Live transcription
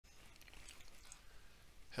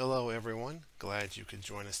Hello everyone, glad you could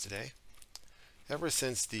join us today. Ever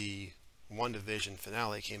since the WandaVision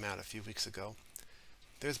finale came out a few weeks ago,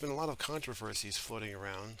 there's been a lot of controversies floating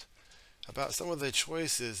around about some of the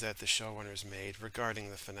choices that the showrunners made regarding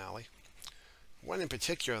the finale. One in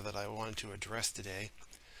particular that I wanted to address today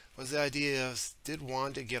was the idea of, did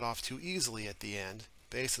Wanda get off too easily at the end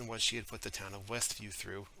based on what she had put the town of Westview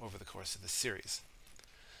through over the course of the series?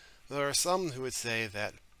 There are some who would say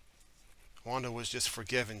that Wanda was just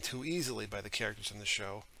forgiven too easily by the characters in the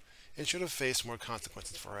show and should have faced more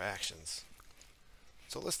consequences for her actions.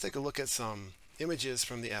 So let's take a look at some images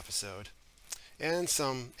from the episode and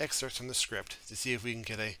some excerpts from the script to see if we can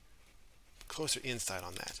get a closer insight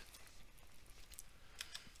on that.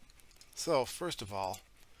 So, first of all,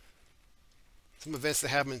 some events that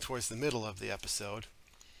happen towards the middle of the episode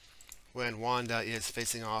when Wanda is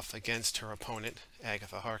facing off against her opponent,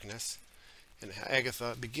 Agatha Harkness, and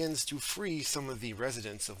Agatha begins to free some of the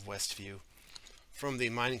residents of Westview from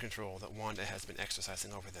the mind control that Wanda has been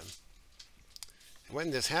exercising over them. And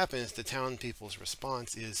when this happens, the town people's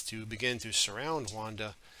response is to begin to surround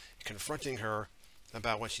Wanda, confronting her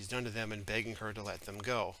about what she's done to them and begging her to let them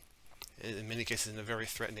go, in many cases in a very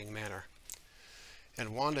threatening manner.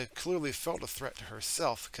 And Wanda clearly felt a threat to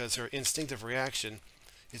herself because her instinctive reaction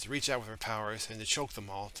is to reach out with her powers and to choke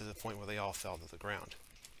them all to the point where they all fell to the ground.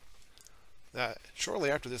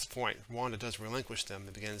 Shortly after this point, Wanda does relinquish them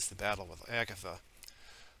and begins the battle with Agatha.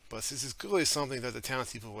 But this is clearly something that the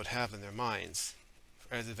townspeople would have in their minds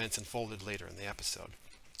as events unfolded later in the episode.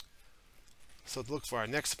 So to look for our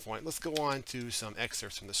next point, let's go on to some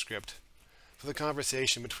excerpts from the script for the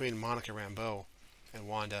conversation between Monica Rambeau and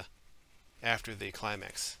Wanda after the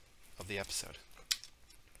climax of the episode.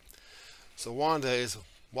 So Wanda is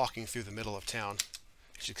walking through the middle of town.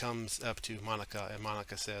 She comes up to Monica, and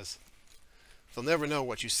Monica says, "They'll never know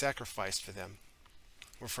what you sacrificed for them,"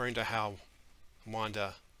 referring to how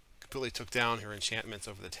Wanda completely took down her enchantments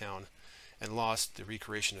over the town and lost the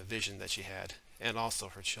recreation of vision that she had, and also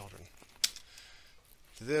her children.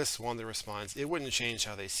 To this, Wanda responds, "It wouldn't change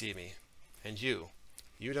how they see me. And you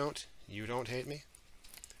don't hate me?"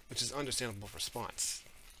 Which is an understandable response,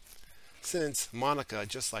 since Monica,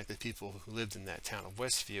 just like the people who lived in that town of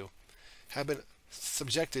Westview, had been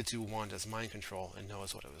subjected to Wanda's mind control and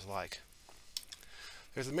knows what it was like.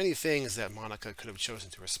 There's many things that Monica could have chosen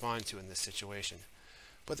to respond to in this situation,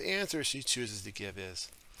 but the answer she chooses to give is,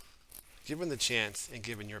 "Given the chance and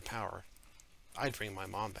given your power, I'd bring my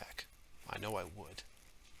mom back. I know I would."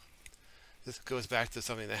 This goes back to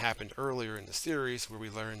something that happened earlier in the series where we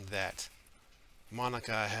learned that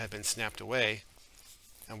Monica had been snapped away,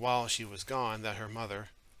 and while she was gone, that her mother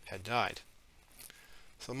had died.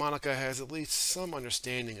 So Monica has at least some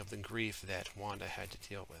understanding of the grief that Wanda had to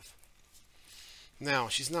deal with. Now,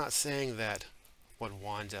 she's not saying that what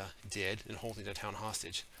Wanda did in holding the town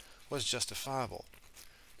hostage was justifiable,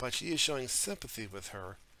 but she is showing sympathy with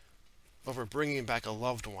her over bringing back a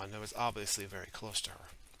loved one that was obviously very close to her.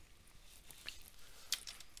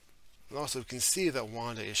 And also, we can see that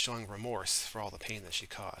Wanda is showing remorse for all the pain that she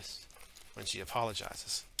caused when she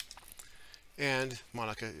apologizes. And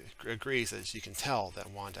Monica agrees that she can tell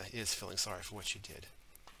that Wanda is feeling sorry for what she did.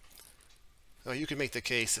 Now, you could make the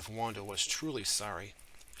case if Wanda was truly sorry,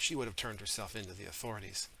 she would have turned herself into the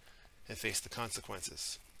authorities and faced the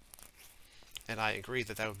consequences. And I agree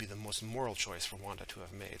that that would be the most moral choice for Wanda to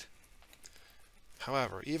have made.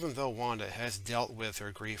 However, even though Wanda has dealt with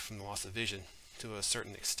her grief from the loss of vision to a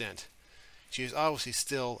certain extent, she is obviously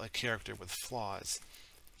still a character with flaws,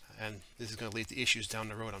 and this is going to lead to issues down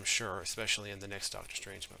the road, I'm sure, especially in the next Doctor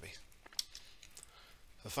Strange movie.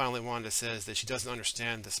 So finally, Wanda says that she doesn't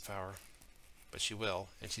understand this power, but she will,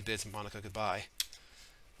 and she bids Monica goodbye,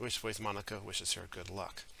 at which point Monica wishes her good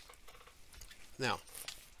luck. Now,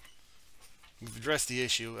 we've addressed the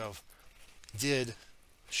issue of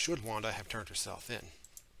should Wanda have turned herself in?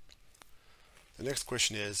 The next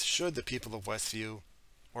question is, should the people of Westview,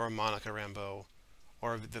 or Monica Rambeau,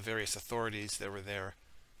 or the various authorities that were there,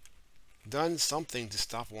 done something to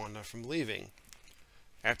stop Wanda from leaving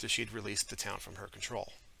after she'd released the town from her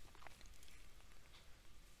control?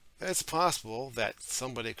 It's possible that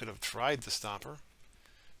somebody could have tried to stop her,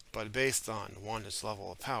 but based on Wanda's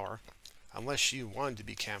level of power, unless she wanted to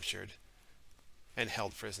be captured and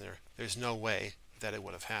held prisoner, there's no way that it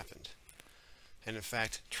would have happened. And in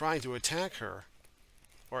fact, trying to attack her,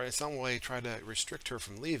 or in some way try to restrict her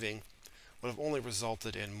from leaving, would have only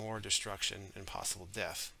resulted in more destruction and possible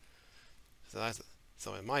death.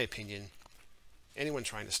 So in my opinion, anyone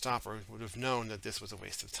trying to stop her would have known that this was a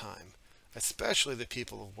waste of time, especially the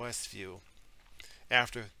people of Westview,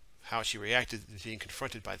 after how she reacted to being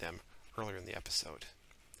confronted by them earlier in the episode.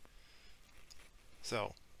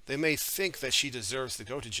 So they may think that she deserves to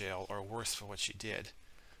go to jail or worse for what she did,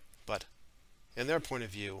 but in their point of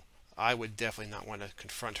view, I would definitely not want to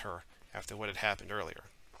confront her after what had happened earlier.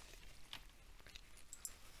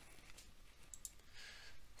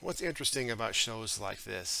 What's interesting about shows like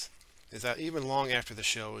this is that even long after the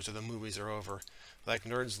shows or the movies are over, like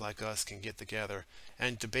nerds like us can get together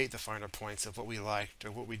and debate the finer points of what we liked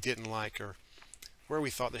or what we didn't like or where we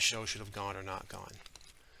thought the show should have gone or not gone.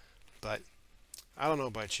 But I don't know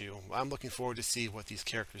about you. I'm looking forward to see what these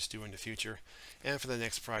characters do in the future and for the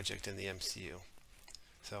next project in the MCU.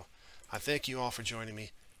 So I thank you all for joining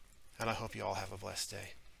me, and I hope you all have a blessed day.